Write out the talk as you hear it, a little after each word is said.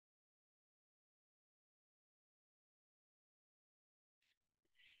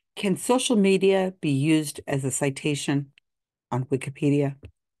Can social media be used as a citation on Wikipedia?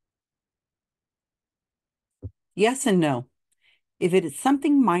 Yes and no. If it is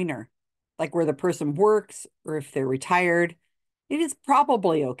something minor, like where the person works or if they're retired, it is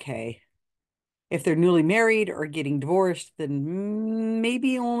probably okay. If they're newly married or getting divorced, then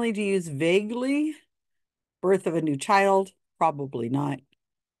maybe only to use vaguely. Birth of a new child, probably not.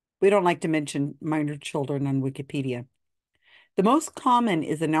 We don't like to mention minor children on Wikipedia. The most common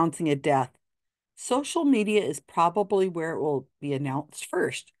is announcing a death. Social media is probably where it will be announced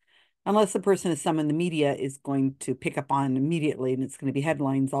first, unless the person is someone the media is going to pick up on immediately and it's going to be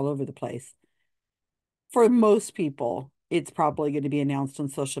headlines all over the place. For most people, it's probably going to be announced on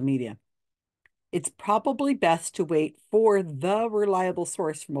social media. It's probably best to wait for the reliable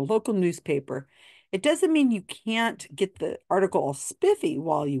source from a local newspaper. It doesn't mean you can't get the article all spiffy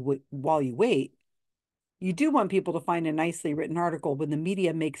while you wait. You do want people to find a nicely written article when the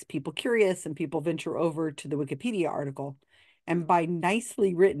media makes people curious and people venture over to the Wikipedia article. And by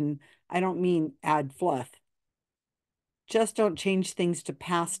nicely written, I don't mean add fluff. Just don't change things to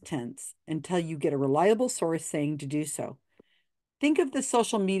past tense until you get a reliable source saying to do so. Think of the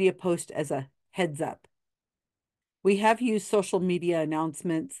social media post as a heads up. We have used social media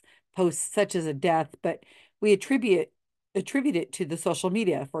announcements, posts such as a death, but we attribute it to the social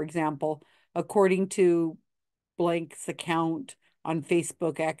media. For example, according to blank's account on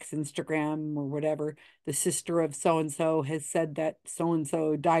Facebook, X, Instagram, or whatever, the sister of so and so has said that so and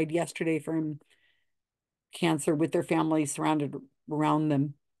so died yesterday from cancer with their family surrounded around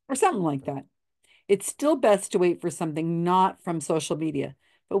them, or something like that. It's still best to wait for something not from social media.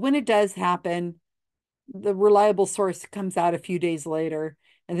 But when it does happen, the reliable source comes out a few days later,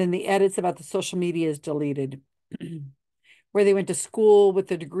 and then the edits about the social media is deleted. Where they went to school, what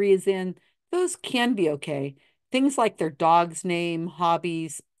the degree is in, those can be okay. Things like their dog's name,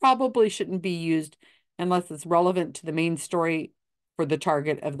 hobbies, probably shouldn't be used unless it's relevant to the main story for the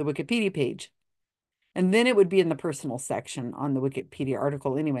target of the Wikipedia page. And then it would be in the personal section on the Wikipedia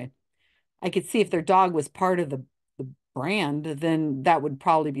article anyway. I could see if their dog was part of the brand, then that would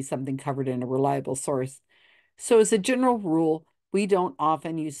probably be something covered in a reliable source. So, as a general rule, we don't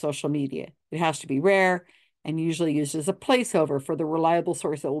often use social media. It has to be rare and usually used as a placeover for the reliable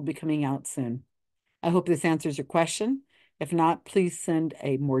source that will be coming out soon. I hope this answers your question. If not, please send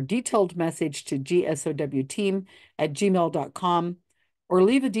a more detailed message to GSoWTeam@gmail.com or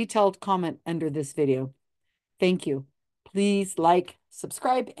leave a detailed comment under this video. Thank you. Please like,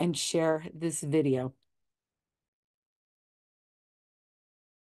 subscribe, and share this video.